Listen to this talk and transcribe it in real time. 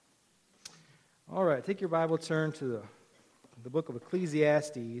All right, take your Bible, turn to the book of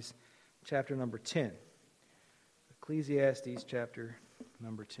Ecclesiastes, chapter number 10. Ecclesiastes, chapter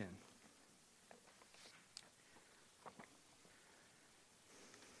number 10.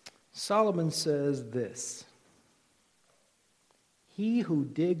 Solomon says this: "He who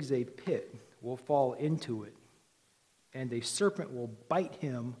digs a pit will fall into it, and a serpent will bite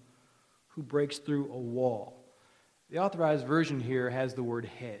him who breaks through a wall." The Authorized Version here has the word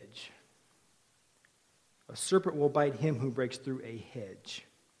hedge. A serpent will bite him who breaks through a hedge.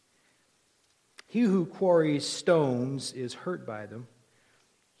 He who quarries stones is hurt by them.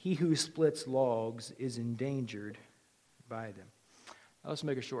 He who splits logs is endangered by them. Now let's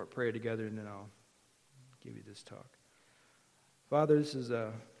make a short prayer together, and then I'll give you this talk. Father, this is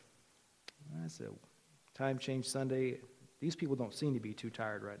a time change Sunday. These people don't seem to be too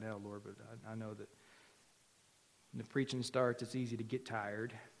tired right now, Lord, but I know that when the preaching starts, it's easy to get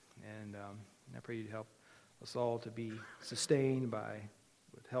tired, and I pray you'd help us all to be sustained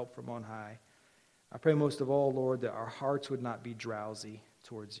with help from on high. I pray most of all, Lord, that our hearts would not be drowsy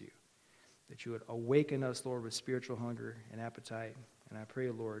towards you, that you would awaken us, Lord, with spiritual hunger and appetite. And I pray,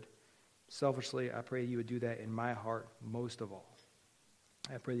 Lord, selfishly, I pray you would do that in my heart most of all.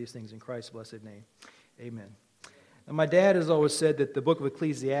 I pray these things in Christ's blessed name. Amen. Now, my dad has always said that the book of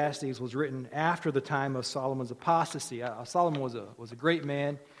Ecclesiastes was written after the time of Solomon's apostasy. Solomon was a great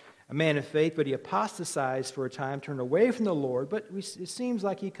man, a man of faith, but he apostatized for a time, turned away from the Lord, but it seems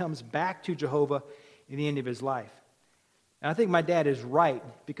like he comes back to Jehovah in the end of his life. And I think my dad is right,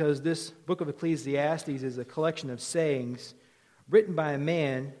 because this book of Ecclesiastes is a collection of sayings written by a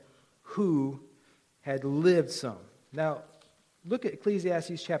man who had lived some. Now, look at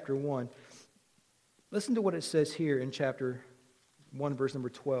Ecclesiastes chapter 1. Listen to what it says here in chapter 1, verse number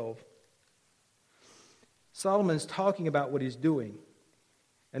 12. Solomon's talking about what he's doing.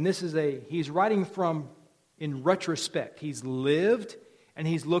 And he's writing from in retrospect. He's lived and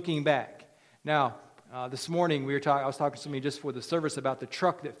he's looking back. Now, this morning I was talking to somebody just for the service about the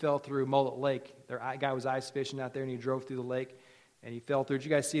truck that fell through Mullet Lake. A guy was ice fishing out there and he drove through the lake and he fell through. Did you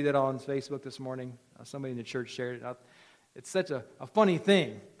guys see that on Facebook this morning? Somebody in the church shared it. It's such a funny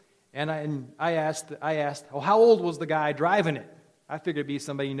thing. And I asked, well, how old was the guy driving it? I figured it'd be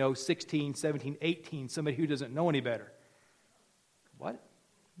somebody, 16, 17, 18, somebody who doesn't know any better. What?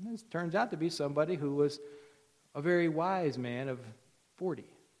 This turns out to be somebody who was a very wise man of 40.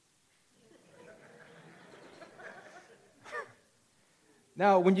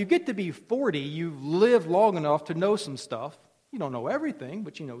 Now, when you get to be 40, you've lived long enough to know some stuff. You don't know everything,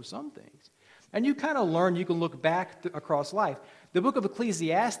 but you know some things. And you kind of learn, you can look back across life. The book of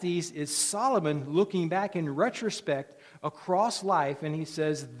Ecclesiastes is Solomon looking back in retrospect across life, and he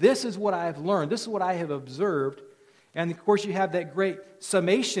says, this is what I've learned, this is what I have observed. And of course, you have that great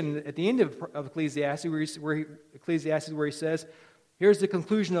summation at the end of Ecclesiastes where he says, here's the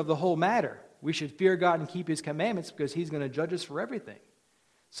conclusion of the whole matter. We should fear God and keep his commandments because he's going to judge us for everything.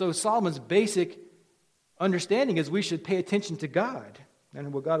 So Solomon's basic understanding is we should pay attention to God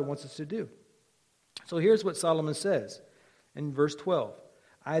and what God wants us to do. So here's what Solomon says in verse 12.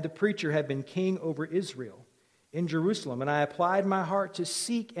 I, the preacher, have been king over Israel in Jerusalem, and I applied my heart to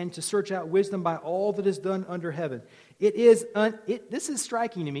seek and to search out wisdom by all that is done under heaven. This is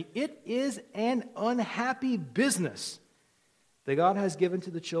striking to me. It is an unhappy business that God has given to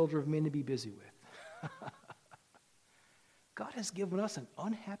the children of men to be busy with. God has given us an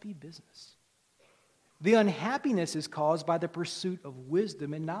unhappy business. The unhappiness is caused by the pursuit of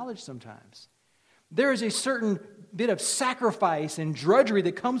wisdom and knowledge sometimes. There is a certain bit of sacrifice and drudgery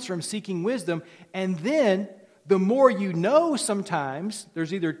that comes from seeking wisdom, and then the more you know, sometimes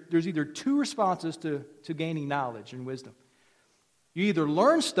there's either two responses to gaining knowledge and wisdom. You either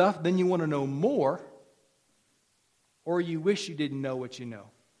learn stuff, then you want to know more, or you wish you didn't know what you know.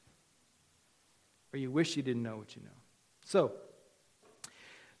 Or you wish you didn't know what you know. So,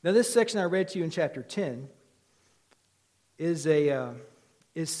 now this section I read to you in chapter 10 is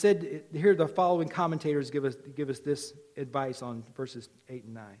said, here the following commentators give us this advice on verses 8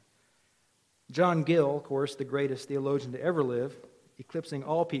 and 9. John Gill, of course, the greatest theologian to ever live, eclipsing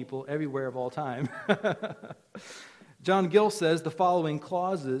all people everywhere of all time. John Gill says the following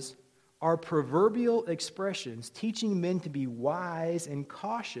clauses are proverbial expressions teaching men to be wise and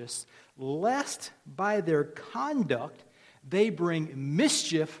cautious, lest by their conduct they bring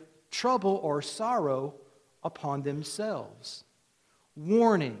mischief, trouble, or sorrow upon themselves.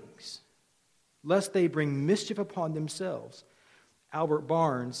 Warnings, lest they bring mischief upon themselves. Albert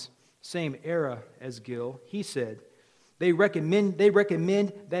Barnes, same era as Gill, he said, they recommend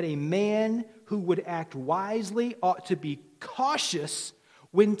that a man who would act wisely ought to be cautious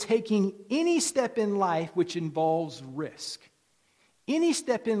when taking any step in life which involves risk. Any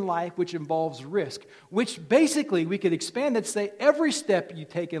step in life which involves risk, which basically we could expand that to say every step you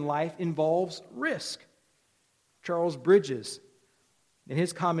take in life involves risk. Charles Bridges, in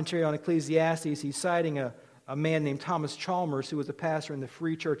his commentary on Ecclesiastes, he's citing a man named Thomas Chalmers, who was a pastor in the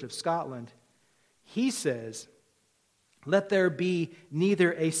Free Church of Scotland. He says, "Let there be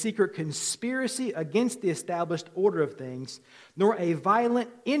neither a secret conspiracy against the established order of things, nor a violent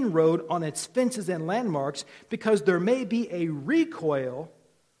inroad on its fences and landmarks, because there may be a recoil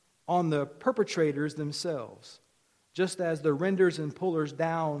on the perpetrators themselves, just as the renders and pullers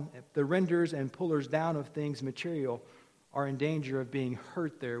down of things material are in danger of being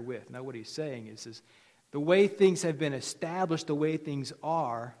hurt therewith." Now what he's saying is the way things have been established, the way things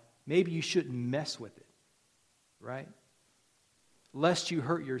are, maybe you shouldn't mess with it, right? Lest you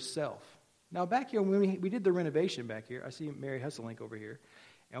hurt yourself. Now back here, when we did the renovation back here, I see Mary Husselink over here.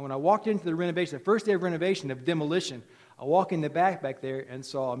 And when I walked into the renovation, the first day of renovation, of demolition, I walked in the back there and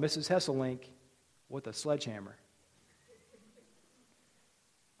saw Mrs. Hesselink with a sledgehammer.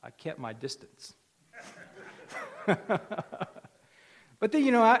 I kept my distance. But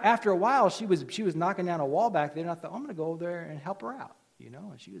then, after a while, she was knocking down a wall back there, and I thought, I'm going to go over there and help her out,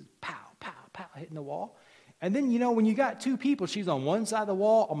 and she was pow, pow, pow, hitting the wall. And then, when you got two people, she's on one side of the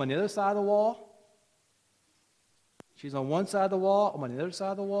wall, I'm on the other side of the wall. She's on one side of the wall, I'm on the other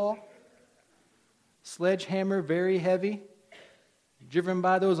side of the wall. Sledgehammer, very heavy, driven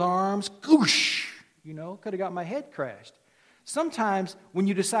by those arms, goosh, could have got my head crashed. Sometimes when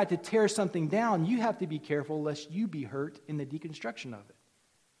you decide to tear something down, you have to be careful lest you be hurt in the deconstruction of it.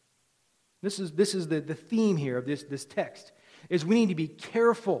 This is the theme here of this text, is we need to be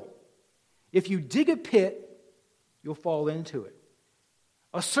careful. If you dig a pit, you'll fall into it.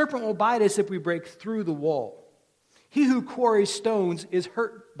 A serpent will bite us if we break through the wall. He who quarries stones is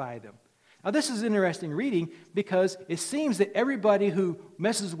hurt by them. Now this is interesting reading because it seems that everybody who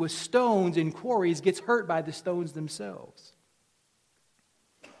messes with stones in quarries gets hurt by the stones themselves.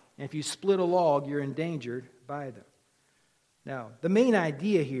 And if you split a log, you're endangered by them. Now, the main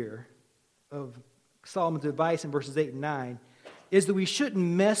idea here of Solomon's advice in verses 8 and 9 is that we shouldn't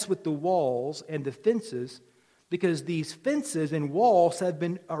mess with the walls and the fences because these fences and walls have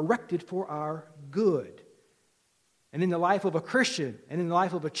been erected for our good. And in the life of a Christian and in the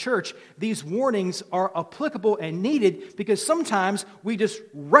life of a church, these warnings are applicable and needed because sometimes we just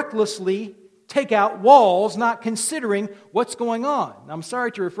recklessly take out walls, not considering what's going on. Now, I'm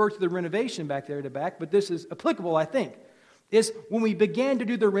sorry to refer to the renovation back there at the back, but this is applicable, I think. Is when we began to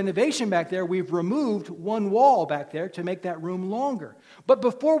do the renovation back there, we've removed one wall back there to make that room longer. But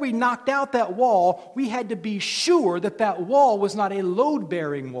before we knocked out that wall, we had to be sure that that wall was not a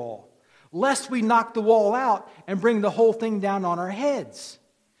load-bearing wall, lest we knock the wall out and bring the whole thing down on our heads.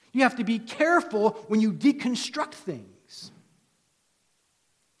 You have to be careful when you deconstruct things.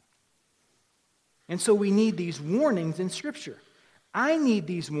 And so we need these warnings in Scripture. I need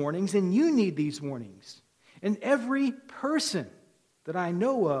these warnings and you need these warnings. And every person that I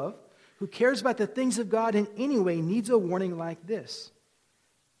know of who cares about the things of God in any way needs a warning like this.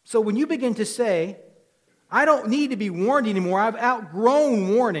 So when you begin to say, I don't need to be warned anymore, I've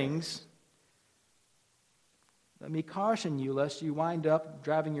outgrown warnings, let me caution you lest you wind up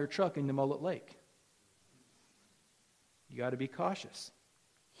driving your truck into Mullet Lake. You got to be cautious.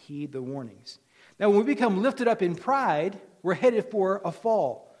 Heed the warnings. Now, when we become lifted up in pride, we're headed for a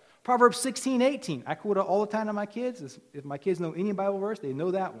fall. Proverbs 16:18. I quote it all the time to my kids. If my kids know any Bible verse, they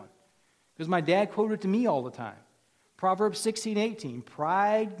know that one. Because my dad quoted it to me all the time. Proverbs 16:18.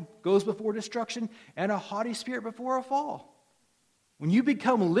 Pride goes before destruction, and a haughty spirit before a fall. When you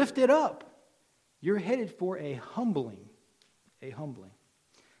become lifted up, you're headed for a humbling. A humbling.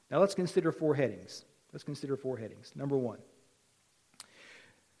 Now, let's consider four headings. Number one.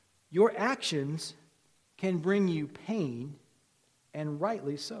 Your actions can bring you pain, and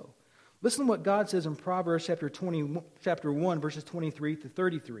rightly so. Listen to what God says in Proverbs chapter 1, verses 23 to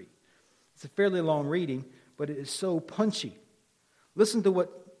 33. It's a fairly long reading, but it is so punchy. Listen to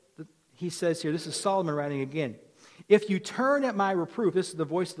what he says here. This is Solomon writing again. If you turn at my reproof, this is the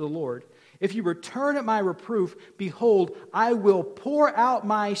voice of the Lord, if you return at my reproof, behold, I will pour out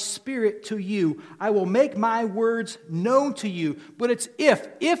my spirit to you. I will make my words known to you. But it's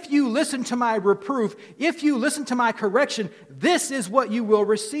if you listen to my reproof, if you listen to my correction, this is what you will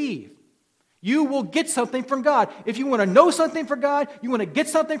receive. You will get something from God. If you want to know something from God, you want to get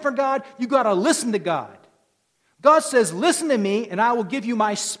something from God, you got to listen to God. God says, listen to me and I will give you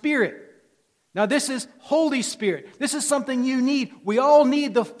my spirit. Now, this is Holy Spirit. This is something you need. We all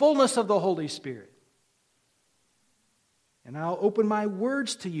need the fullness of the Holy Spirit. And I'll open my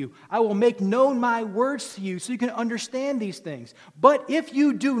words to you. I will make known my words to you so you can understand these things. But if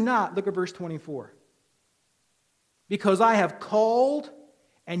you do not, look at verse 24. Because I have called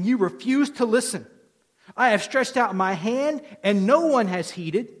and you refuse to listen. I have stretched out my hand and no one has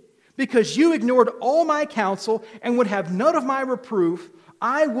heeded. Because you ignored all my counsel and would have none of my reproof,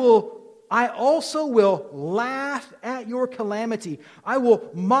 I also will laugh at your calamity. I will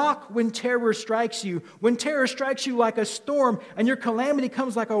mock when terror strikes you. When terror strikes you like a storm and your calamity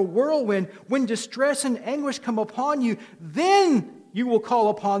comes like a whirlwind, when distress and anguish come upon you, then you will call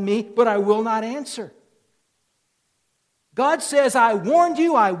upon me, but I will not answer. God says, I warned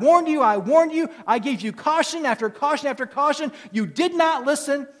you, I warned you, I warned you. I gave you caution after caution after caution. You did not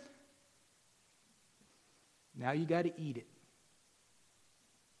listen. Now you got to eat it.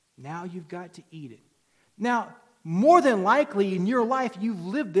 Now you've got to eat it. Now, more than likely in your life, you've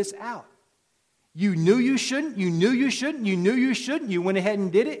lived this out. You knew you shouldn't, you knew you shouldn't, you knew you shouldn't. You went ahead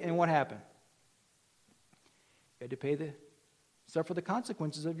and did it, and what happened? You had to suffer the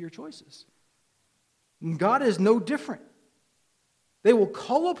consequences of your choices. And God is no different. They will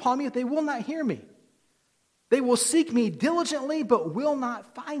call upon me, but they will not hear me. They will seek me diligently, but will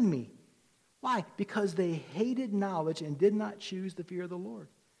not find me. Why? Because they hated knowledge and did not choose the fear of the Lord.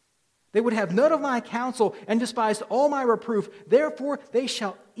 They would have none of my counsel and despised all my reproof. Therefore, they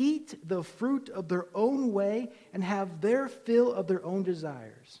shall eat the fruit of their own way and have their fill of their own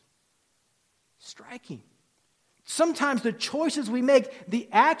desires. Striking. Sometimes the choices we make, the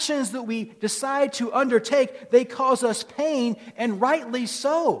actions that we decide to undertake, they cause us pain, and rightly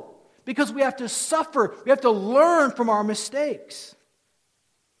so, because we have to suffer. We have to learn from our mistakes.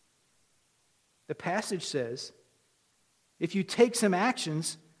 The passage says, if you take some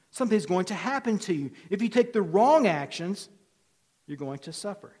actions, something's going to happen to you. If you take the wrong actions, you're going to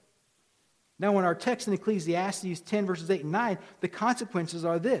suffer. Now, in our text in Ecclesiastes 10, verses 8 and 9, the consequences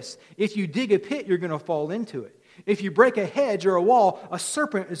are this. If you dig a pit, you're going to fall into it. If you break a hedge or a wall, a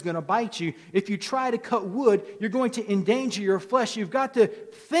serpent is going to bite you. If you try to cut wood, you're going to endanger your flesh. You've got to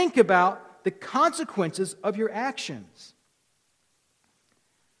think about the consequences of your actions.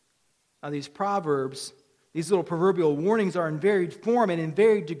 Now, these proverbs, these little proverbial warnings are in varied form and in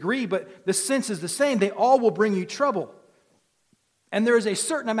varied degree, but the sense is the same. They all will bring you trouble. And there is a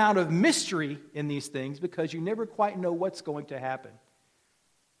certain amount of mystery in these things because you never quite know what's going to happen.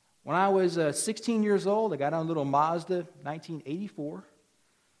 When I was 16 years old, I got on a little Mazda 1984,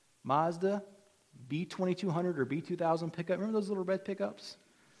 Mazda B2200 or B2000 pickup. Remember those little red pickups?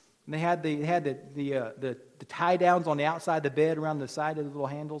 And they had the tie downs on the outside of the bed around the side of the little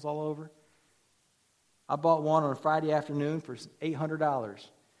handles all over. I bought one on a Friday afternoon for $800.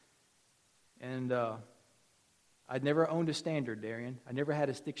 And I'd never owned a Standard, Darian. I never had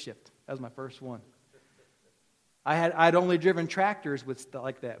a stick shift. That was my first one. I'd only driven tractors with stuff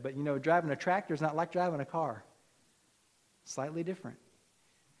like that. But, driving a tractor is not like driving a car. Slightly different.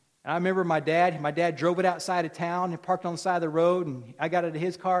 And I remember my dad drove it outside of town and parked on the side of the road, and I got into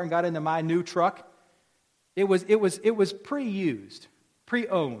his car and got into my new truck. It was pre-used,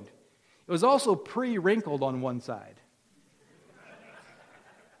 pre-owned. It was also pre-wrinkled on one side.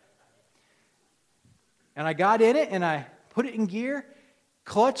 And I got in it and I put it in gear,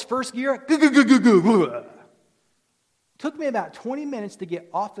 clutch, first gear, Took me about 20 minutes to get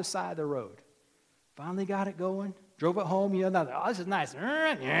off the side of the road. Finally got it going. Drove it home. This is nice.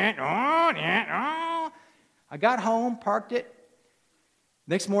 I got home, parked it.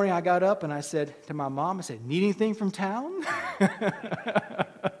 Next morning I got up and I said to my mom, need anything from town?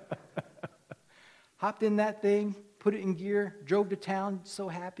 Hopped in that thing, put it in gear, drove to town, so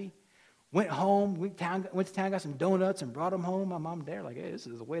happy. Went home, went to town, got some donuts and brought them home. My mom and dad were like, hey, this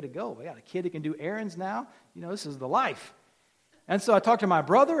is the way to go. We got a kid that can do errands now. This is the life. And so I talked to my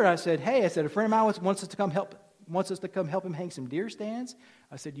brother and I said, a friend of mine wants us to come help him hang some deer stands.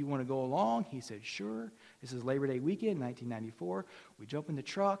 I said, you want to go along? He said, sure. This is Labor Day weekend, 1994. We jump in the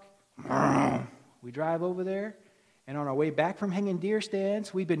truck. We drive over there. And on our way back from hanging deer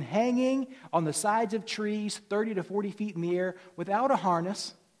stands, we've been hanging on the sides of trees 30 to 40 feet in the air without a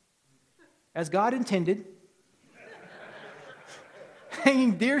harness, as God intended,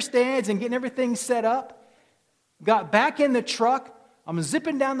 hanging deer stands and getting everything set up. Got back in the truck. I'm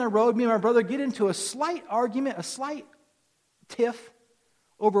zipping down the road. Me and my brother get into a slight argument, a slight tiff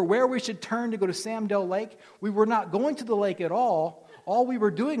over where we should turn to go to Samdale Lake. We were not going to the lake at all. All we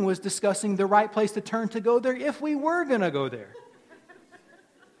were doing was discussing the right place to turn to go there if we were going to go there.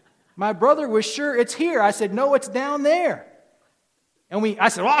 My brother was sure it's here. I said, no, it's down there. And I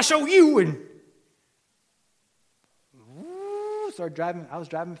said, well, I'll show you. And started driving. I was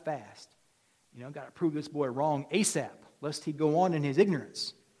driving fast. Got to prove this boy wrong ASAP. lest he go on in his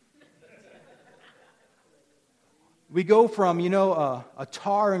ignorance. We go from, a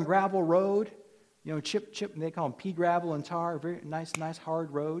tar and gravel road, chip, they call them pea gravel and tar, very nice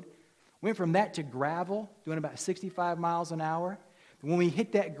hard road. Went from that to gravel, doing about 65 miles an hour. When we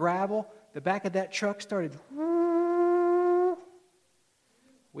hit that gravel, the back of that truck started,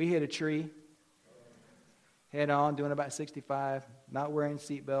 we hit a tree, head on, doing about 65, not wearing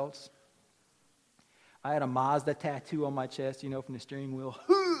seat belts. I had a Mazda tattoo on my chest, from the steering wheel.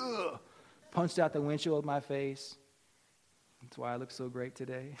 Punched out the windshield with my face. That's why I look so great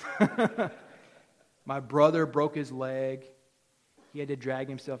today. My brother broke his leg. He had to drag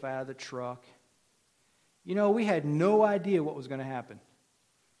himself out of the truck. We had no idea what was going to happen.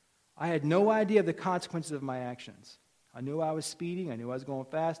 I had no idea of the consequences of my actions. I knew I was speeding. I knew I was going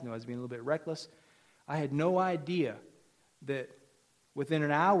fast. I knew I was being a little bit reckless. I had no idea that within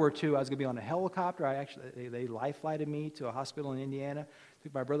an hour or two I was going to be on a helicopter. They life-flighted me to a hospital in Indiana.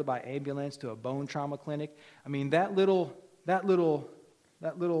 Took my brother by ambulance to a bone trauma clinic. I mean, those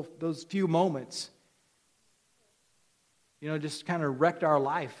few moments, just kind of wrecked our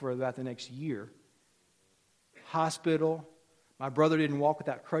life for about the next year. Hospital. My brother didn't walk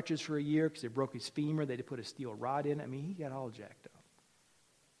without crutches for a year because they broke his femur. They had to put a steel rod in it. I mean, he got all jacked up.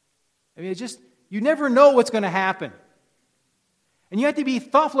 I mean, it's just, you never know what's going to happen. And you have to be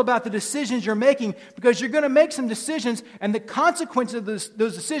thoughtful about the decisions you're making because you're going to make some decisions, and the consequences of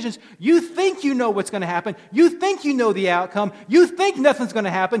those decisions, you think you know what's going to happen. You think you know the outcome. You think nothing's going to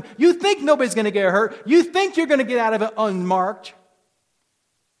happen. You think nobody's going to get hurt. You think you're going to get out of it unmarked.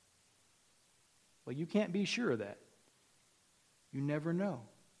 Well, you can't be sure of that. You never know.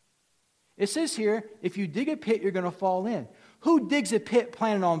 It says here, if you dig a pit, you're going to fall in. Who digs a pit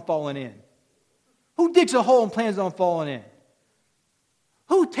planning on falling in? Who digs a hole and plans on falling in?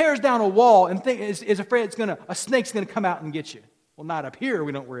 Who tears down a wall and is afraid a snake's going to come out and get you? Well, not up here.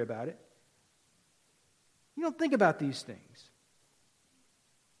 We don't worry about it. You don't think about these things.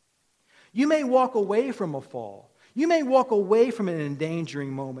 You may walk away from a fall. You may walk away from an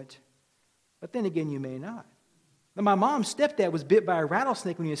endangering moment. But then again, you may not. Now, my mom's stepdad was bit by a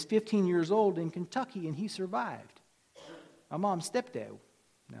rattlesnake when he was 15 years old in Kentucky, and he survived. My mom's stepdad.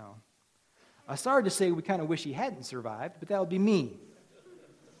 Now, I'm sorry to say we kind of wish he hadn't survived, but that would be mean.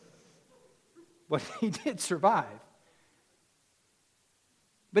 But he did survive.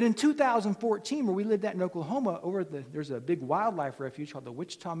 But in 2014, where we lived at in Oklahoma, there's a big wildlife refuge called the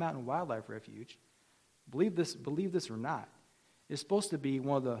Wichita Mountain Wildlife Refuge. Believe this or not, it's supposed to be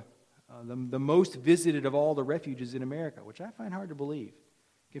one of the most visited of all the refuges in America, which I find hard to believe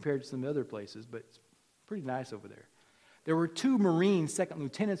compared to some other places, but it's pretty nice over there. There were 2 Marine second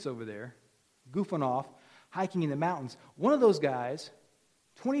lieutenants over there, goofing off, hiking in the mountains. One of those guys,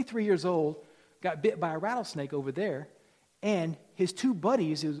 23 years old, got bit by a rattlesnake over there, and his 2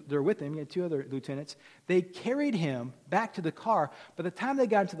 buddies, they're with him, he had 2 other lieutenants, they carried him back to the car. By the time they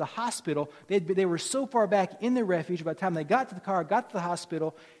got into the hospital, they were so far back in the refuge, by the time they got to the car, got to the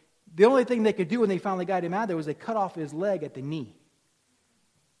hospital, the only thing they could do when they finally got him out there was they cut off his leg at the knee.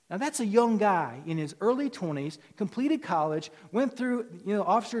 Now that's a young guy in his early 20s, completed college, went through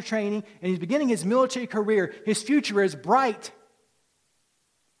officer training, and he's beginning his military career. His future is bright.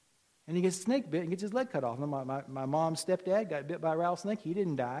 And he gets snake bit and gets his leg cut off. My mom's stepdad got bit by a rattlesnake. He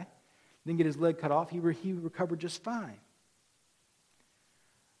didn't die. Didn't get his leg cut off. He recovered just fine.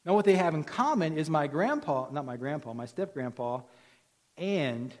 Now what they have in common is my step-grandpa,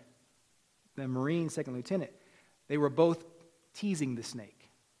 and the Marine second lieutenant. They were both teasing the snake.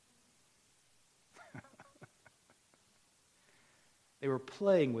 They were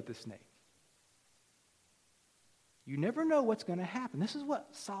playing with the snake. You never know what's going to happen. This is what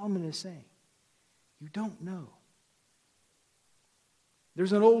Solomon is saying. You don't know.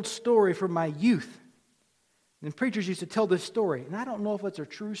 There's an old story from my youth. And preachers used to tell this story. And I don't know if it's a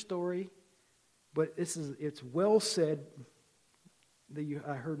true story, but it's well said that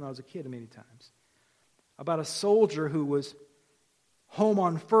I heard when I was a kid many times. About a soldier who was home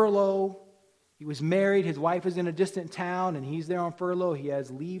on furlough. He was married. His wife is in a distant town, and he's there on furlough. He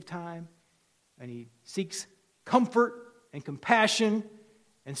has leave time, and he seeks comfort and compassion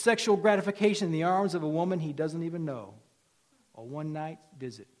and sexual gratification in the arms of a woman he doesn't even know. A one-night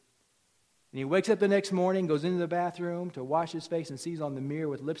visit. And he wakes up the next morning, goes into the bathroom to wash his face, and sees on the mirror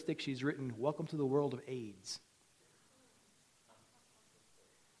with lipstick she's written, "Welcome to the world of AIDS."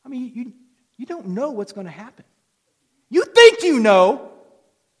 I mean, you don't know what's going to happen. You think you know,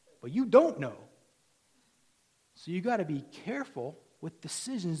 but you don't know. So you got to be careful with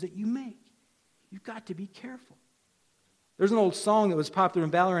decisions that you make. You've got to be careful. There's an old song that was popular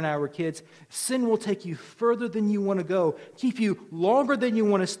when Valerie and I were kids. Sin will take you further than you want to go, keep you longer than you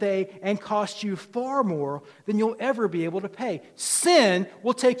want to stay, and cost you far more than you'll ever be able to pay. Sin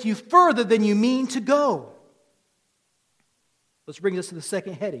will take you further than you mean to go. Let's bring us to the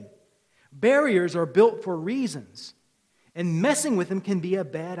second heading. Barriers are built for reasons, and messing with them can be a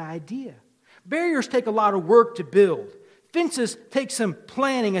bad idea. Barriers take a lot of work to build. Fences take some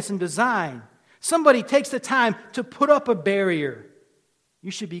planning and some design. Somebody takes the time to put up a barrier.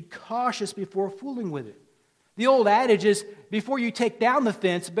 You should be cautious before fooling with it. The old adage is, before you take down the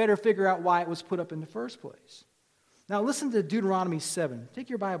fence, better figure out why it was put up in the first place. Now listen to Deuteronomy 7.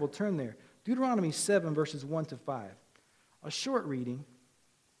 Take your Bible, turn there. Deuteronomy 7, verses 1 to 5. A short reading.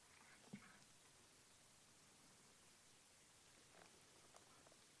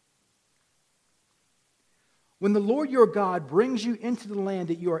 When the Lord your God brings you into the land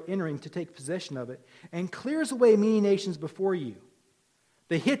that you are entering to take possession of it, and clears away many nations before you,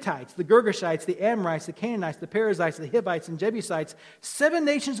 the Hittites, the Girgashites, the Amorites, the Canaanites, the Perizzites, the Hivites, and Jebusites, 7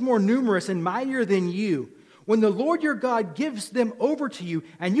 nations more numerous and mightier than you, when the Lord your God gives them over to you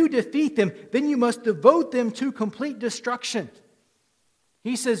and you defeat them, then you must devote them to complete destruction.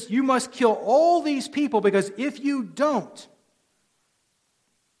 He says you must kill all these people, because if you don't,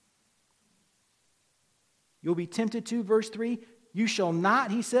 you'll be tempted to, verse 3, you shall not,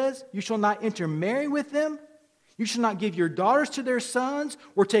 he says, you shall not intermarry with them. You shall not give your daughters to their sons,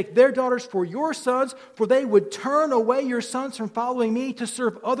 or take their daughters for your sons, for they would turn away your sons from following me to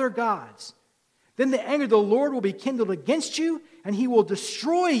serve other gods. Then the anger of the Lord will be kindled against you, and he will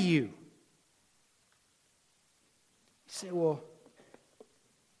destroy you. You say, well,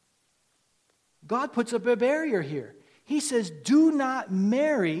 God puts up a barrier here. He says, do not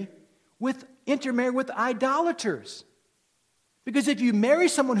intermarry with idolaters. Because if you marry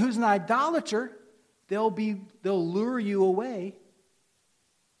someone who's an idolater, they'll lure you away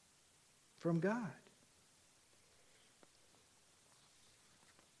from God.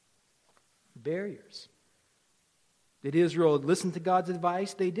 Barriers. Did Israel listen to God's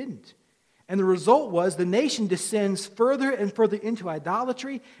advice? They didn't. And the result was the nation descends further and further into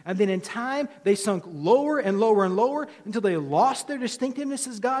idolatry, and then in time they sunk lower and lower and lower until they lost their distinctiveness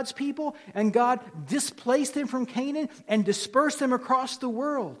as God's people, and God displaced them from Canaan and dispersed them across the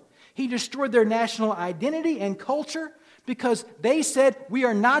world. He destroyed their national identity and culture because they said, we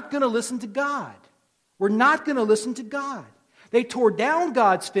are not going to listen to God. We're not going to listen to God. They tore down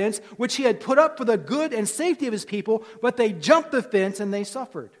God's fence, which he had put up for the good and safety of his people, but they jumped the fence and they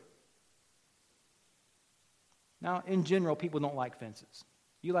suffered. Now, in general, people don't like fences.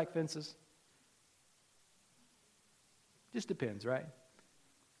 You like fences? Just depends, right?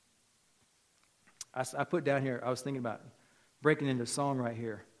 I put down here, I was thinking about breaking into a song right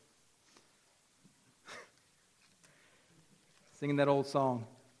here. Singing that old song,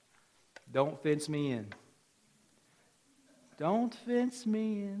 don't fence me in. Don't fence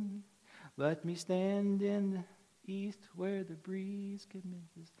me in. Let me stand in the east where the breeze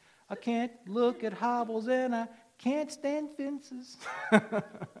commences. I can't look at hobbles and I can't stand fences.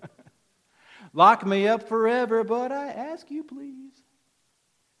 Lock me up forever, but I ask you please,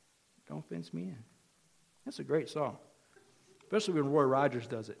 don't fence me in. That's a great song, especially when Roy Rogers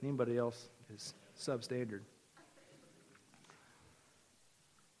does it. Anybody else is substandard.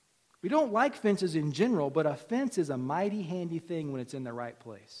 We don't like fences in general, but a fence is a mighty handy thing when it's in the right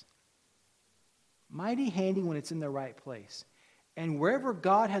place. Mighty handy when it's in the right place. And wherever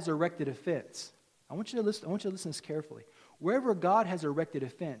God has erected a fence, I want you to listen to this carefully. Wherever God has erected a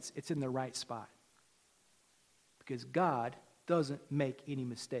fence, it's in the right spot. Because God doesn't make any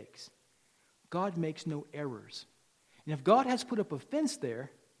mistakes. God makes no errors. And if God has put up a fence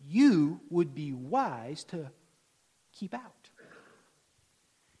there, you would be wise to keep out.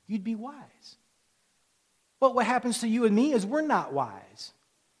 You'd be wise. But what happens to you and me is we're not wise.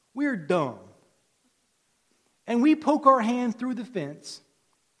 We're dumb. And we poke our hand through the fence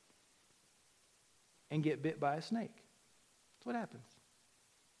and get bit by a snake. That's what happens.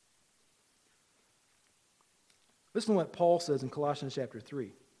 Listen to what Paul says in Colossians chapter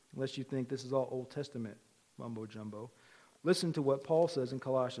 3. Unless you think this is all Old Testament mumbo jumbo. Listen to what Paul says in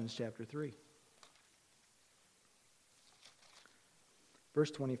Colossians chapter 3.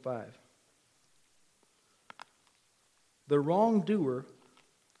 Verse 25. The wrongdoer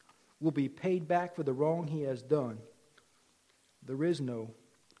will be paid back for the wrong he has done. There is no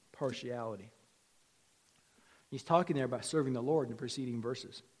partiality. He's talking there about serving the Lord in the preceding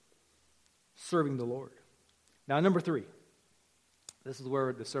verses. Serving the Lord. Now, number 3. This is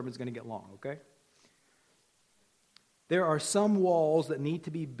where the sermon's going to get long, okay? There are some walls that need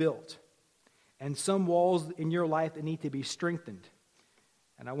to be built. and some walls in your life that need to be strengthened.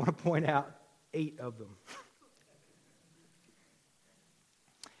 And I want to point out 8 of them.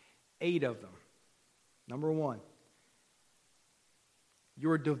 8 of them. Number 1,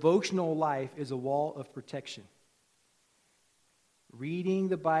 your devotional life is a wall of protection. Reading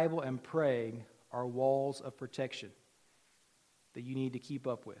the Bible and praying are walls of protection that you need to keep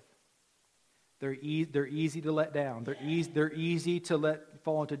up with. They're easy to let down. They're easy to let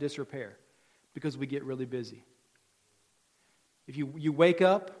fall into disrepair because we get really busy. If you wake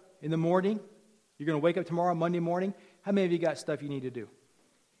up in the morning, you're going to wake up tomorrow, Monday morning, how many of you got stuff you need to do?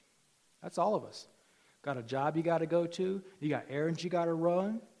 That's all of us. Got a job you got to go to. You got errands you got to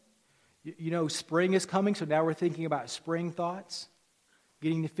run. You know, spring is coming, so now we're thinking about spring thoughts.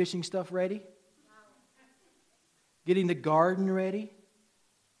 Getting the fishing stuff ready. Getting the garden ready.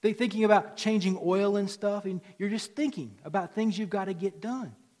 Thinking about changing oil and stuff. And you're just thinking about things you've got to get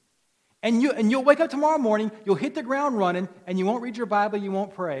done. And you'll wake up tomorrow morning, you'll hit the ground running, and you won't read your Bible, you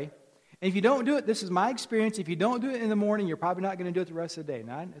won't pray. And if you don't do it, this is my experience, if you don't do it in the morning, you're probably not going to do it the rest of the day.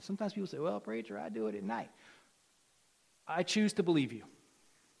 Now, sometimes people say, well, preacher, I do it at night. I choose to believe you.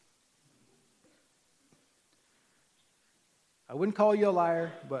 I wouldn't call you a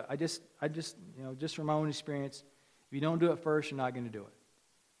liar, but I just from my own experience, if you don't do it first, you're not going to do it.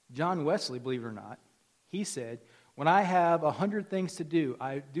 John Wesley, believe it or not, he said, when I have 100 things to do,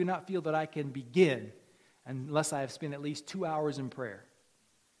 I do not feel that I can begin unless I have spent at least 2 hours in prayer.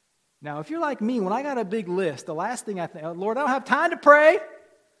 Now, if you're like me, when I got a big list, the last thing I think, oh, Lord, I don't have time to pray.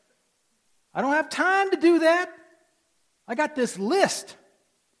 I don't have time to do that. I got this list.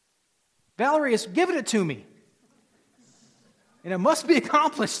 Valerie has given it to me. And it must be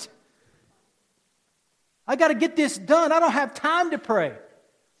accomplished. I got to get this done. I don't have time to pray.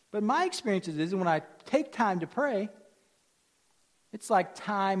 But my experience is when I take time to pray, it's like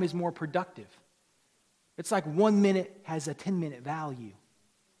time is more productive. It's like 1 minute has a 10-minute value.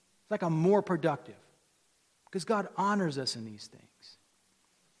 It's like I'm more productive because God honors us in these things.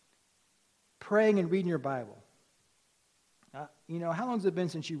 Praying and reading your Bible. How long has it been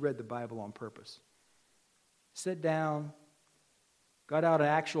since you read the Bible on purpose? Sit down, got out an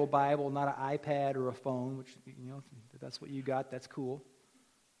actual Bible, not an iPad or a phone, which, if that's what you got, that's cool.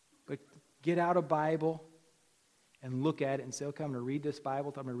 But get out a Bible and look at it and say, okay, I'm going to read this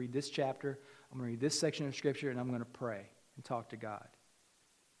Bible, I'm going to read this chapter, I'm going to read this section of Scripture, and I'm going to pray and talk to God.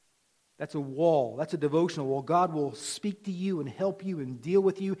 That's a wall. That's a devotional wall. God will speak to you and help you and deal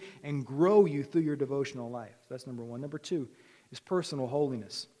with you and grow you through your devotional life. That's number 1. Number 2 is personal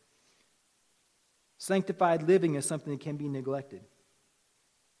holiness. Sanctified living is something that can be neglected.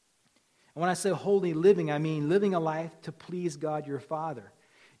 And when I say holy living, I mean living a life to please God your Father.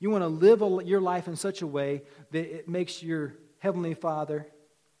 You want to live your life in such a way that it makes your Heavenly Father,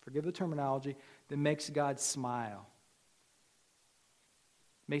 forgive the terminology, that makes God smile.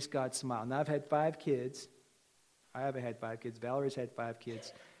 Makes God smile. Now, I've had 5 kids. I haven't had 5 kids. Valerie's had 5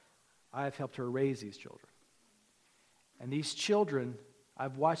 kids. I've helped her raise these children. And these children,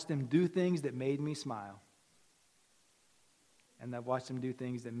 I've watched them do things that made me smile. And I've watched them do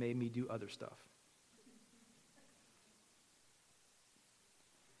things that made me do other stuff.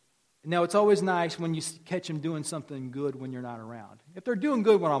 Now, it's always nice when you catch them doing something good when you're not around. If they're doing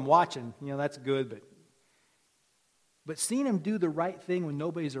good when I'm watching, that's good, but seeing them do the right thing when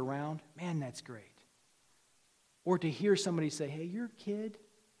nobody's around, man, that's great. Or to hear somebody say, hey, you're a kid.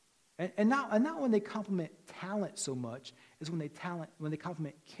 And not when they compliment talent so much as when they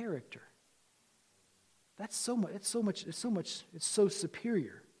compliment character. That's so much, it's so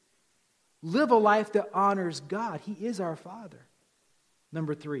superior. Live a life that honors God. He is our Father.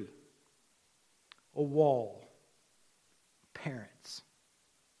 Number 3, a wall. Parents.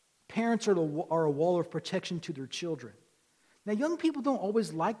 Parents are a wall of protection to their children. Now, young people don't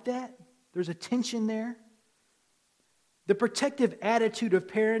always like that. There's a tension there. The protective attitude of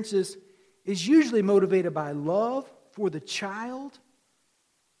parents is usually motivated by love for the child.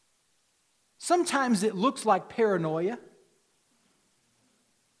 Sometimes it looks like paranoia.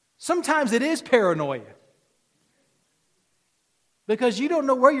 Sometimes it is paranoia. Because you don't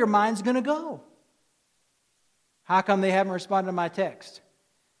know where your mind's going to go. How come they haven't responded to my text?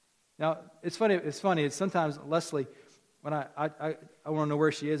 Now, it's funny. It's sometimes Leslie, when I want to know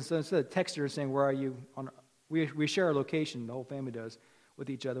where she is, and so instead of texting her and saying, where are you? We share our location, the whole family does, with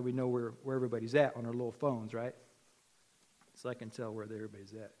each other. We know where everybody's at on our little phones, right? So I can tell where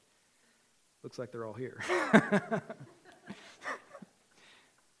everybody's at. Looks like they're all here.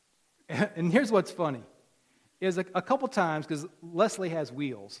 And here's what's funny. Is a couple times, because Leslie has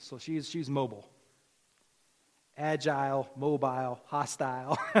wheels, so she's mobile. agile, mobile,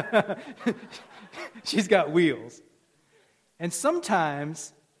 hostile. She's got wheels. And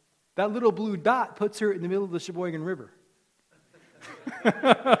sometimes that little blue dot puts her in the middle of the Sheboygan River.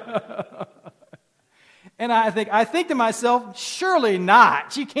 And I think to myself, surely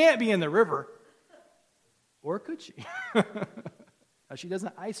not. She can't be in the river. Or could she? She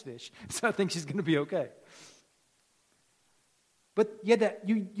doesn't ice fish, so I think she's going to be okay. But yet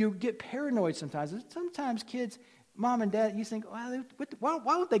you get paranoid sometimes. Sometimes kids, mom and dad, you think, why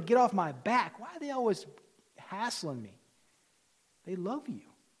don't they get off my back? Why are they always hassling me? They love you.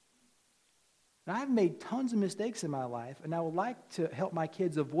 And I've made tons of mistakes in my life, and I would like to help my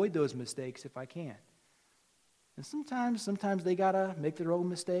kids avoid those mistakes if I can. And sometimes they got to make their own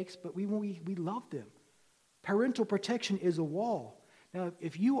mistakes, but we love them. Parental protection is a wall. Now,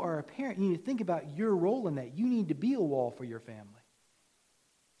 if you are a parent, you need to think about your role in that. You need to be a wall for your family.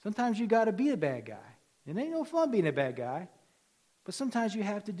 Sometimes you got to be a bad guy. It ain't no fun being a bad guy, but sometimes you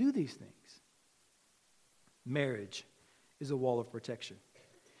have to do these things. Marriage is a wall of protection.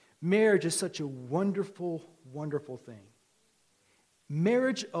 Marriage is such a wonderful, wonderful thing.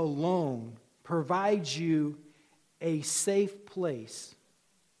 Marriage alone provides you a safe place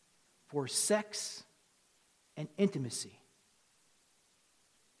for sex and intimacy.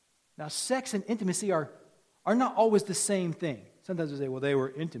 Now, sex and intimacy are not always the same thing. Sometimes we say, well, they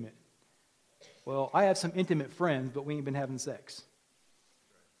were intimate. Well, I have some intimate friends, but we ain't been having sex.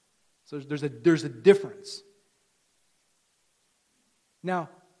 So there's a difference. Now,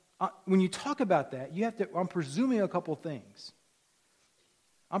 when you talk about that, I'm presuming a couple things.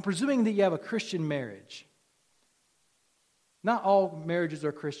 I'm presuming that you have a Christian marriage. Not all marriages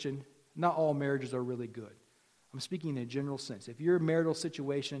are Christian. Not all marriages are really good. I'm speaking in a general sense. If your marital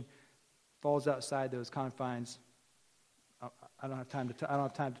situation falls outside those confines, I don't have time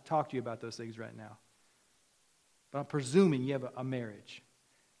to talk to you about those things right now. But I'm presuming you have a marriage.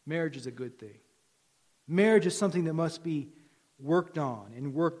 Marriage is a good thing. Marriage is something that must be worked on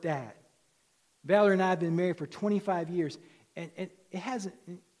and worked at. Valerie and I have been married for 25 years, and it hasn't,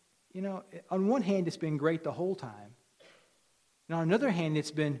 on one hand, it's been great the whole time. And on another hand,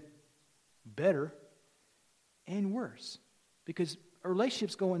 it's been better and worse because our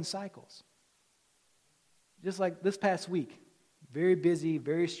relationships go in cycles. Just like this past week, very busy,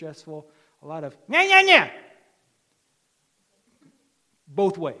 very stressful, a lot of nya.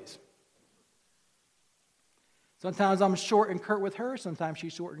 Both ways. Sometimes I'm short and curt with her. Sometimes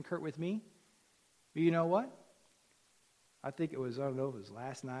she's short and curt with me. But you know what? I think it was, I don't know if it was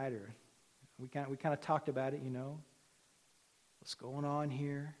last night or we kind of talked about it, What's going on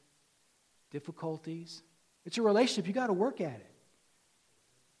here? Difficulties. It's a relationship. You got to work at it.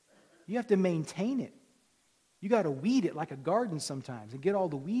 You have to maintain it. You got to weed it like a garden sometimes and get all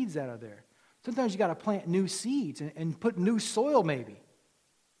the weeds out of there. Sometimes you got to plant new seeds and put new soil maybe.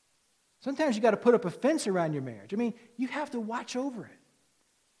 Sometimes you got to put up a fence around your marriage. I mean, you have to watch over it.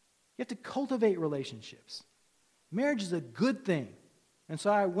 You have to cultivate relationships. Marriage is a good thing. And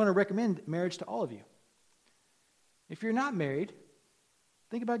so I want to recommend marriage to all of you. If you're not married,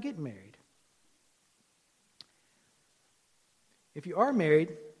 think about getting married. If you are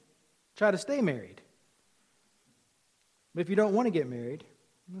married, try to stay married. But if you don't want to get married,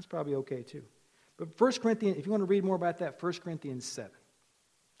 that's probably okay too. But 1 Corinthians, if you want to read more about that, 1 Corinthians 7.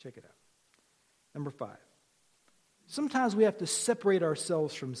 Check it out. Number 5. Sometimes we have to separate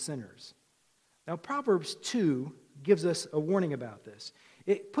ourselves from sinners. Now, Proverbs 2 gives us a warning about this.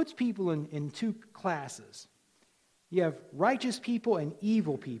 It puts people in two classes. You have righteous people and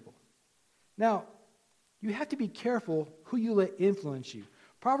evil people. Now, you have to be careful who you let influence you.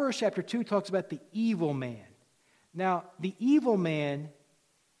 Proverbs chapter 2 talks about the evil man. Now, the evil man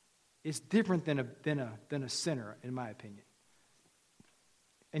is different than a sinner, in my opinion.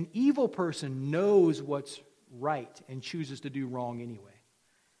 An evil person knows what's right and chooses to do wrong anyway.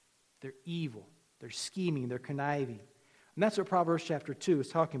 They're evil. They're scheming. They're conniving. And that's what Proverbs chapter 2 is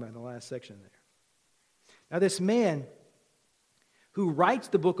talking about in the last section there. Now, this man who writes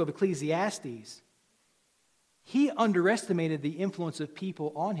the book of Ecclesiastes, he underestimated the influence of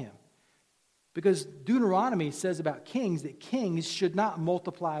people on him. Because Deuteronomy says about kings that kings should not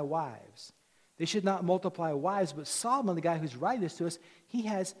multiply wives. They should not multiply wives, but Solomon, the guy who's writing this to us, he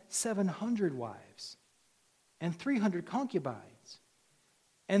has 700 wives and 300 concubines.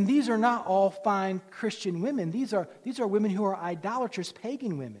 And these are not all fine Christian women. These are women who are idolatrous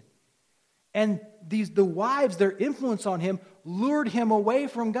pagan women. And the wives, their influence on him, lured him away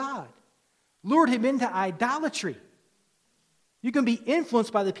from God, lured him into idolatry. You can be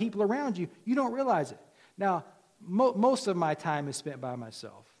influenced by the people around you. You don't realize it. Now, most of my time is spent by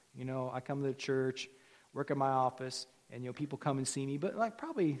myself. I come to the church. work in my office, and people come and see me. But like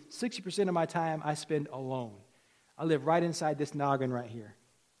probably 60% of my time I spend alone. I live right inside this noggin right here.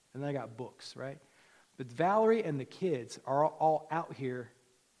 And then I got books, right? But Valerie and the kids are all out here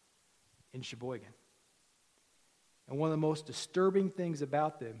in Sheboygan. And one of the most disturbing things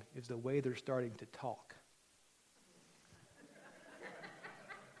about them is the way they're starting to talk.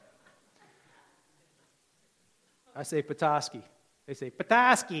 I say Petoskey. They say,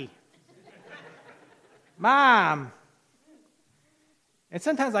 Petoskey. Mom. And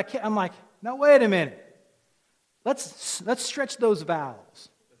sometimes I'm like, no, wait a minute. Let's stretch those vowels.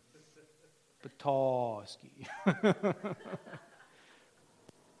 Petoskey.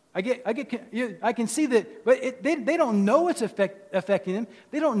 I can see that, but they don't know it's affecting them.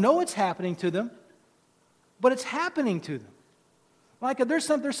 They don't know it's happening to them, but it's happening to them. Like there's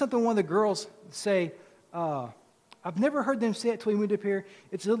something one of the girls say. I've never heard them say it till we moved up here.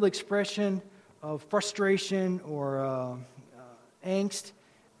 It's a little expression of frustration or angst,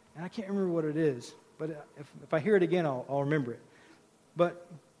 and I can't remember what it is. But if I hear it again, I'll remember it. But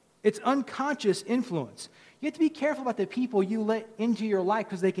it's unconscious influence. You have to be careful about the people you let into your life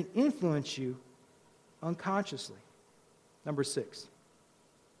because they can influence you unconsciously. Number 6.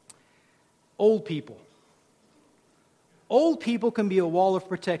 Old people. Old people can be a wall of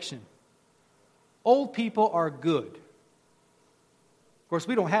protection. Old people are good. Of course,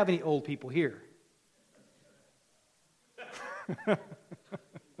 we don't have any old people here.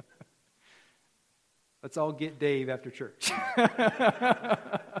 Let's all get Dave after church.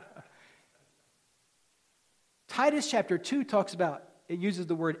 Titus chapter 2 talks about, it uses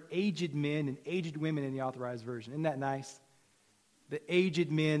the word aged men and aged women in the Authorized Version. Isn't that nice? The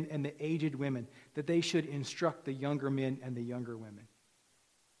aged men and the aged women, that they should instruct the younger men and the younger women.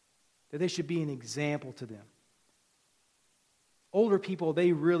 That they should be an example to them. Older people, they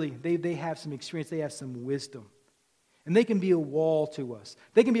have some experience, they have some wisdom. And they can be a wall to us.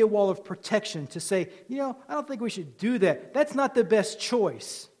 They can be a wall of protection to say, I don't think we should do that. That's not the best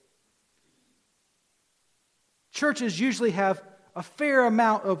choice. Churches usually have a fair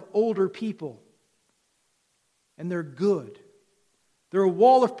amount of older people. And they're good. They're a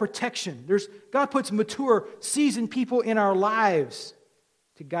wall of protection. God puts mature, seasoned people in our lives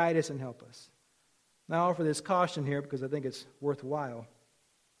to guide us and help us. Now, I offer this caution here because I think it's worthwhile.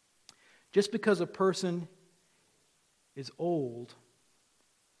 Just because a person is old,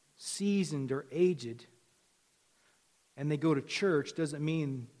 seasoned, or aged, and they go to church doesn't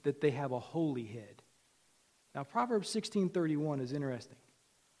mean that they have a holy head. Now, Proverbs 16:31 is interesting.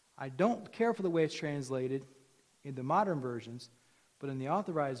 I don't care for the way it's translated in the modern versions, but in the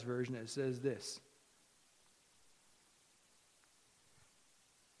Authorized Version it says this.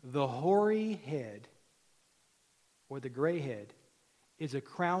 The hoary head, or the gray head, is a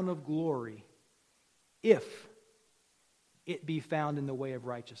crown of glory if it be found in the way of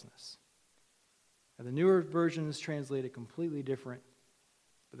righteousness. Now, the newer version is translated completely different,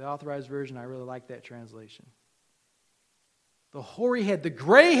 but the Authorized Version, I really like that translation. The hoary head, the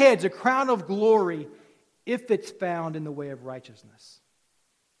gray head's a crown of glory if it's found in the way of righteousness.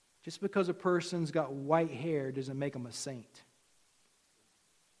 Just because a person's got white hair doesn't make them a saint.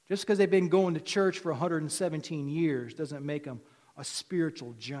 Just because they've been going to church for 117 years doesn't make them a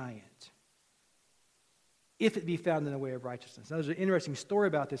spiritual giant. If it be found in the way of righteousness. Now, there's an interesting story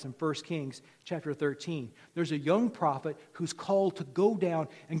about this in 1 Kings chapter 13. There's a young prophet who's called to go down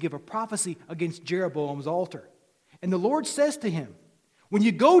and give a prophecy against Jeroboam's altar. And the Lord says to him, when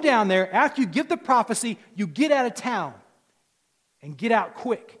you go down there, after you give the prophecy, you get out of town. And get out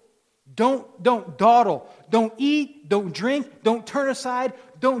quick. Don't dawdle. Don't eat. Don't drink. Don't turn aside.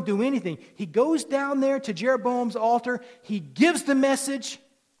 Don't do anything. He goes down there to Jeroboam's altar. He gives the message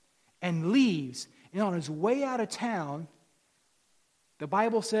and leaves. And on his way out of town, the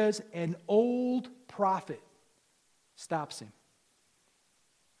Bible says an old prophet stops him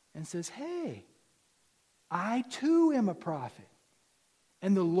and says, hey, I too am a prophet.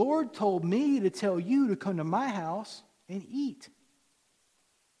 And the Lord told me to tell you to come to my house and eat.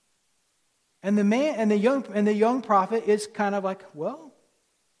 And the young prophet is kind of like, well,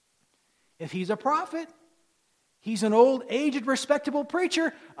 if he's a prophet, he's an old, aged, respectable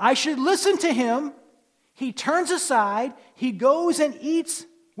preacher, I should listen to him. He turns aside, he goes and eats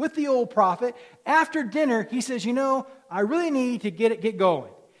with the old prophet. After dinner, he says, I really need to get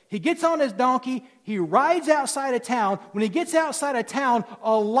going. He gets on his donkey, he rides outside of town. When he gets outside of town,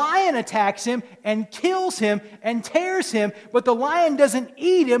 a lion attacks him and kills him and tears him, but the lion doesn't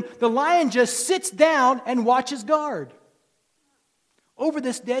eat him. The lion just sits down and watches guard over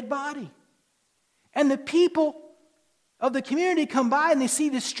this dead body. And the people of the community come by and they see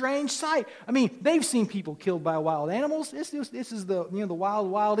this strange sight. I mean, they've seen people killed by wild animals. This is the wild,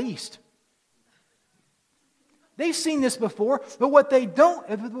 wild east. They've seen this before, but what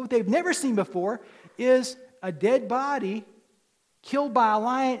they've never seen before is a dead body killed by a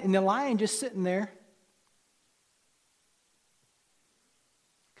lion, and the lion just sitting there,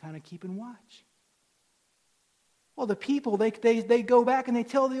 kind of keeping watch. Well, the people, they go back and they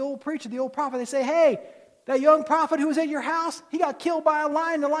tell the old preacher, the old prophet, they say, hey, that young prophet who was at your house, he got killed by a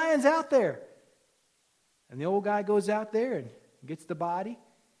lion. The lion's out there. And the old guy goes out there and gets the body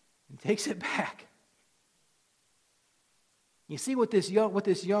and takes it back. You see what this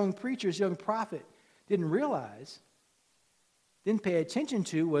young preacher, this young prophet didn't realize, didn't pay attention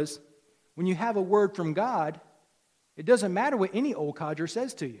to, was when you have a word from God, it doesn't matter what any old codger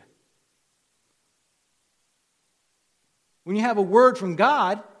says to you. When you have a word from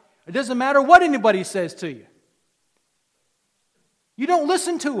God, it doesn't matter what anybody says to you. You don't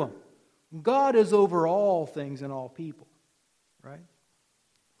listen to them. God is over all things and all people, right?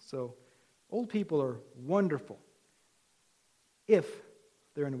 So, old people are wonderful if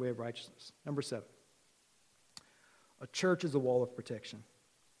they're in the way of righteousness. Number 7, a church is a wall of protection.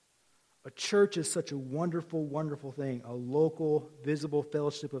 A church is such a wonderful, wonderful thing. A local, visible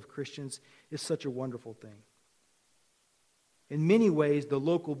fellowship of Christians is such a wonderful thing. In many ways, the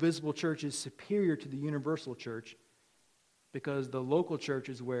local, visible church is superior to the universal church because the local church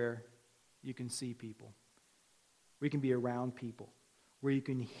is where you can see people, where you can be around people, where you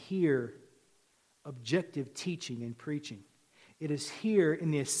can hear objective teaching and preaching. It is here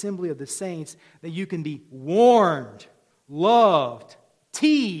in the assembly of the saints that you can be warned, loved,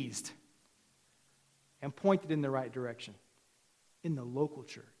 teased, and pointed in the right direction in the local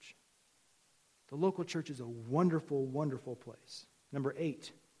church. The local church is a wonderful, wonderful place. Number 8,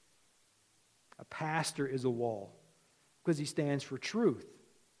 a pastor is a wall because he stands for truth.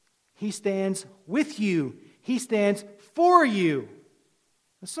 He stands with you. He stands for you.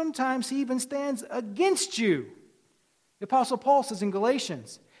 And sometimes he even stands against you. The Apostle Paul says in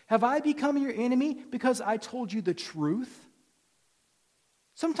Galatians, have I become your enemy because I told you the truth?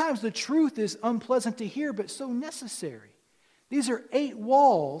 Sometimes the truth is unpleasant to hear, but so necessary. These are 8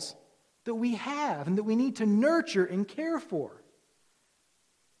 walls that we have and that we need to nurture and care for.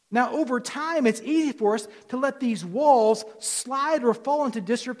 Now, over time, it's easy for us to let these walls slide or fall into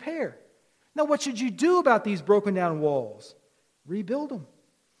disrepair. Now, what should you do about these broken down walls? Rebuild them.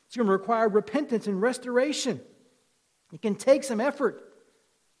 It's going to require repentance and restoration. It can take some effort,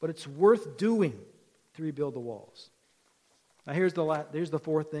 but it's worth doing to rebuild the walls. Now, here's the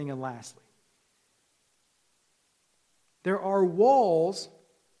 4th thing, and lastly. There are walls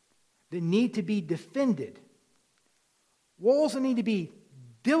that need to be defended. Walls that need to be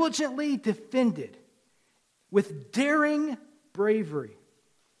diligently defended with daring bravery.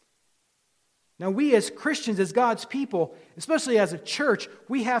 Now, we as Christians, as God's people, especially as a church,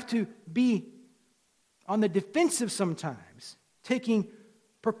 we have to be on the defensive sometimes, taking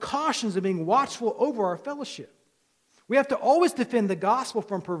precautions of being watchful over our fellowship. We have to always defend the gospel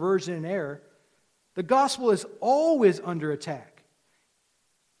from perversion and error. The gospel is always under attack.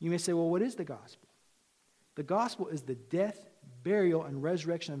 You may say, well, what is the gospel? The gospel is the death, burial, and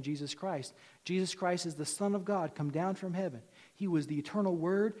resurrection of Jesus Christ. Jesus Christ is the Son of God come down from heaven. He was the eternal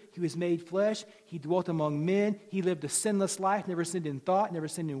Word. He was made flesh. He dwelt among men. He lived a sinless life, never sinned in thought, never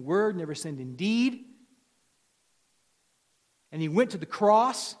sinned in word, never sinned in deed. And he went to the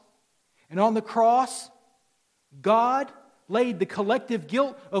cross. And on the cross, God laid the collective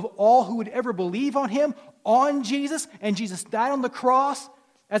guilt of all who would ever believe on him on Jesus. And Jesus died on the cross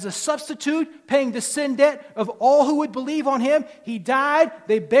as a substitute, paying the sin debt of all who would believe on him. He died,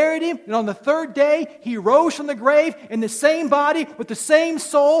 they buried him, and on the 3rd day, he rose from the grave in the same body, with the same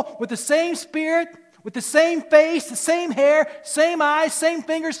soul, with the same spirit, with the same face, the same hair, same eyes, same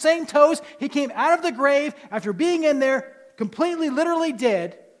fingers, same toes. He came out of the grave after being in there, completely, literally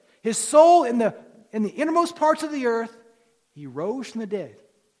dead. His soul in the innermost parts of the earth, he rose from the dead.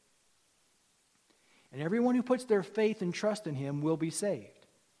 And everyone who puts their faith and trust in him will be saved.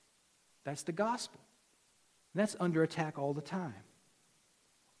 That's the gospel. And that's under attack all the time.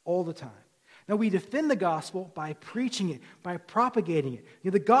 All the time. Now, we defend the gospel by preaching it, by propagating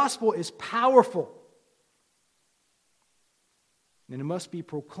it. The gospel is powerful. And it must be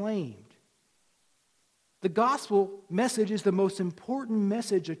proclaimed. The gospel message is the most important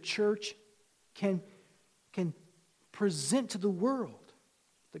message a church can present to the world.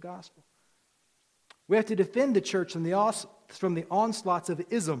 The gospel. We have to defend the church from the onslaughts of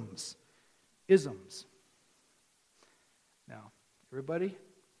isms. Isms. Now, everybody,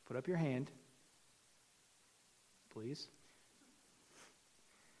 put up your hand. please.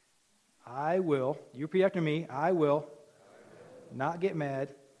 I will, you repeat after me, I will not get mad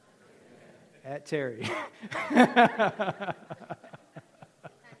at Terry.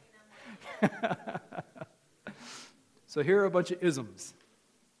 So here are a bunch of isms.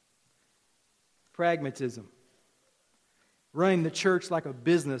 Pragmatism. Running the church like a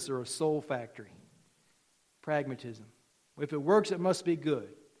business or a soul factory. Pragmatism. If it works, it must be good.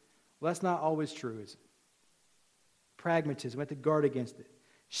 Well, that's not always true, is it? Pragmatism. We have to guard against it.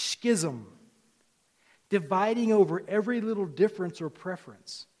 Schism. Dividing over every little difference or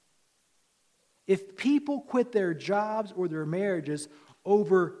preference. If people quit their jobs or their marriages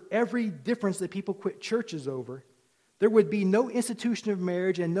over every difference that people quit churches over, there would be no institution of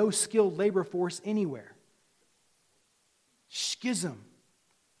marriage and no skilled labor force anywhere. Schism.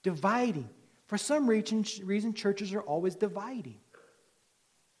 Dividing. For some reason, churches are always dividing.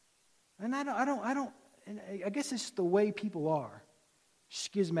 And I guess it's just the way people are.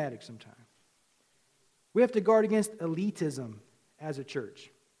 Schismatic sometimes. We have to guard against elitism as a church.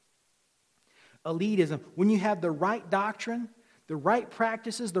 Elitism. When you have the right doctrine, the right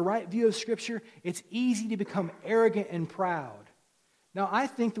practices, the right view of Scripture, it's easy to become arrogant and proud. Now, I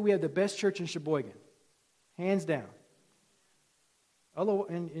think that we have the best church in Sheboygan. Hands down. Although,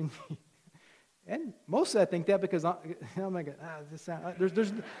 and mostly I think that because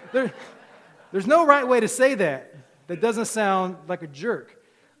there's no right way to say that. That doesn't sound like a jerk.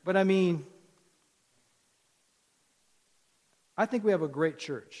 But I mean, I think we have a great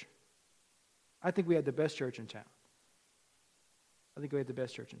church. I think we have the best church in town. I think we have the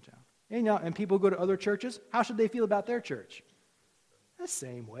best church in town. And people go to other churches. How should they feel about their church? The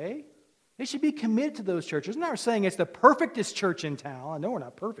same way. They should be committed to those churches. I'm not saying it's the perfectest church in town. I know we're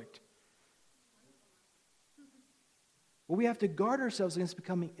not perfect. But we have to guard ourselves against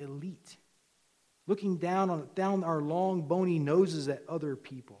becoming elite. Looking down our long, bony noses at other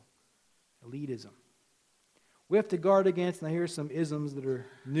people. Elitism. We have to guard against, now here's some isms that are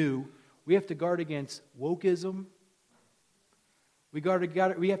new. We have to guard against wokeism. We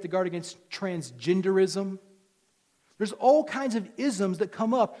have to guard against transgenderism. There's all kinds of isms that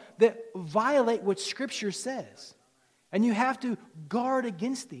come up that violate what Scripture says. And you have to guard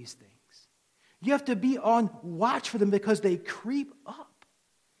against these things. You have to be on watch for them because they creep up.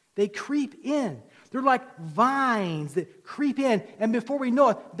 They creep in. They're like vines that creep in, and before we know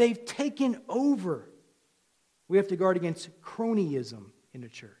it, they've taken over. We have to guard against cronyism in the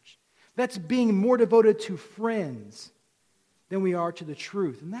church. That's being more devoted to friends than we are to the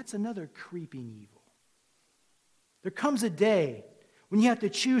truth. And that's another creeping evil. There comes a day when you have to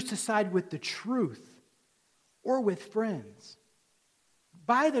choose to side with the truth or with friends.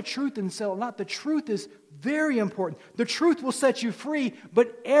 By the truth and sell not. The truth is very important. The truth will set you free,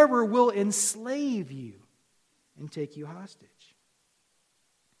 but error will enslave you and take you hostage.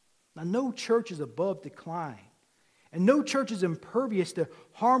 Now, no church is above decline. And no church is impervious to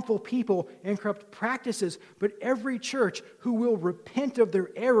harmful people and corrupt practices, but every church who will repent of their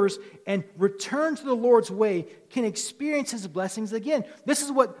errors and return to the Lord's way can experience His blessings again. This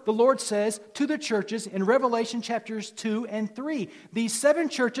is what the Lord says to the churches in Revelation chapters 2 and 3. These 7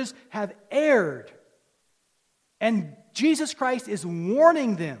 churches have erred, and Jesus Christ is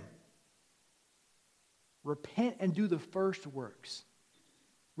warning them. Repent and do the first works.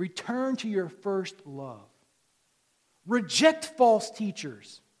 Return to your first love. Reject false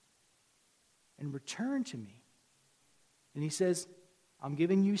teachers and return to me. And He says, I'm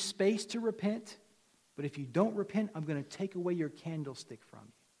giving you space to repent, but if you don't repent, I'm going to take away your candlestick from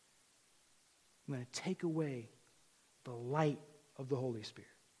you. I'm going to take away the light of the Holy Spirit.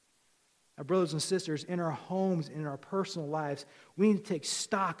 Now, brothers and sisters, in our homes, in our personal lives, we need to take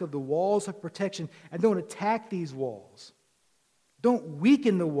stock of the walls of protection and don't attack these walls. Don't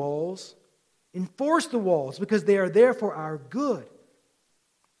weaken the walls. Enforce the walls because they are there for our good.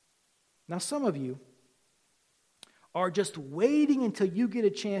 Now, some of you are just waiting until you get a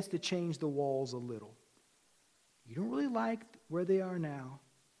chance to change the walls a little. You don't really like where they are now.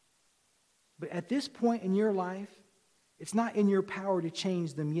 But at this point in your life, it's not in your power to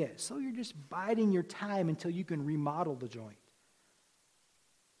change them yet. So you're just biding your time until you can remodel the joint.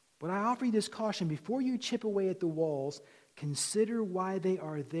 But I offer you this caution. Before you chip away at the walls, consider why they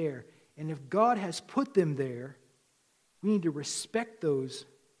are there. And if God has put them there, we need to respect those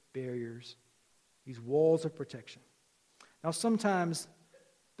barriers, these walls of protection. Now, sometimes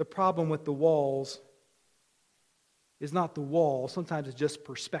the problem with the walls is not the wall. Sometimes it's just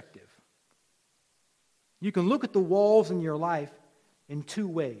perspective. You can look at the walls in your life in 2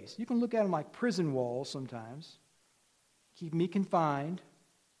 ways. You can look at them like prison walls sometimes. Keep me confined.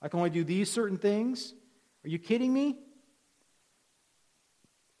 I can only do these certain things. Are you kidding me?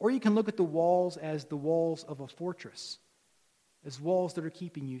 Or you can look at the walls as the walls of a fortress, as walls that are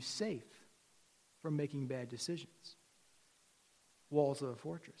keeping you safe from making bad decisions. Walls of a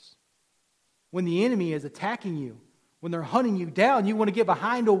fortress. When the enemy is attacking you, when they're hunting you down, you want to get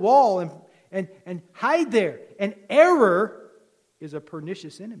behind a wall and hide there. And error is a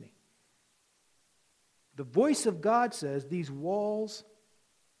pernicious enemy. The voice of God says these walls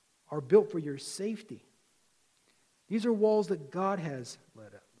are built for your safety. These are walls that God has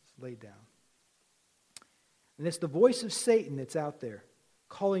laid down. And it's the voice of Satan that's out there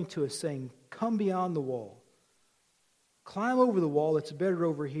calling to us saying, come beyond the wall. Climb over the wall, it's better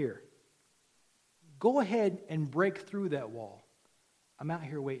over here. Go ahead and break through that wall. I'm out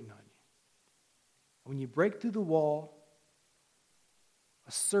here waiting on you. When you break through the wall,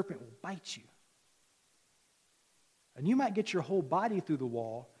 a serpent will bite you. And you might get your whole body through the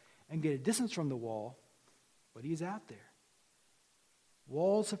wall and get a distance from the wall, but he's out there.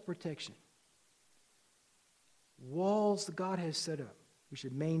 Walls of protection. Walls that God has set up. We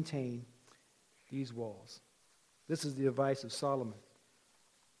should maintain these walls. This is the advice of Solomon,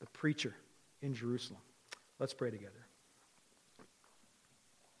 the preacher in Jerusalem. Let's pray together.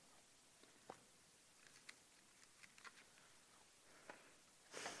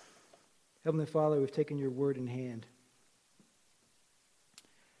 Heavenly Father, we've taken your word in hand.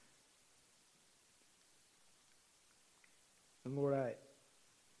 And Lord,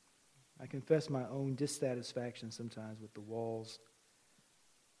 I confess my own dissatisfaction sometimes with the walls,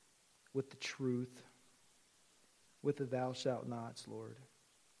 with the truth, with the thou shalt nots, Lord.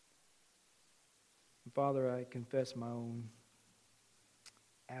 And Father, I confess my own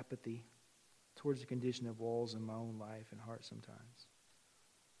apathy towards the condition of walls in my own life and heart sometimes.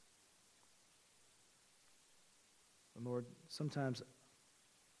 And Lord, sometimes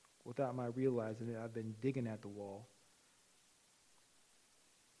without my realizing it, I've been digging at the wall.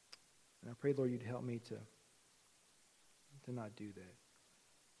 And I pray, Lord, you'd help me to not do that.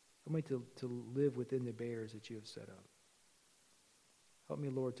 Help me to live within the barriers that you have set up. Help me,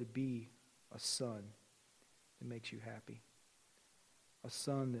 Lord, to be a son that makes you happy. A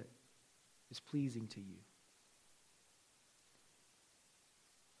son that is pleasing to you.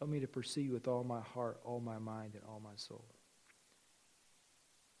 Help me to pursue you with all my heart, all my mind, and all my soul.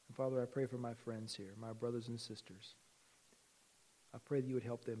 And Father, I pray for my friends here, my brothers and sisters. I pray that you would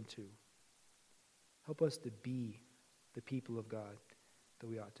help them too. Help us to be the people of God that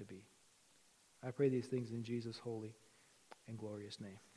we ought to be. I pray these things in Jesus' holy and glorious name.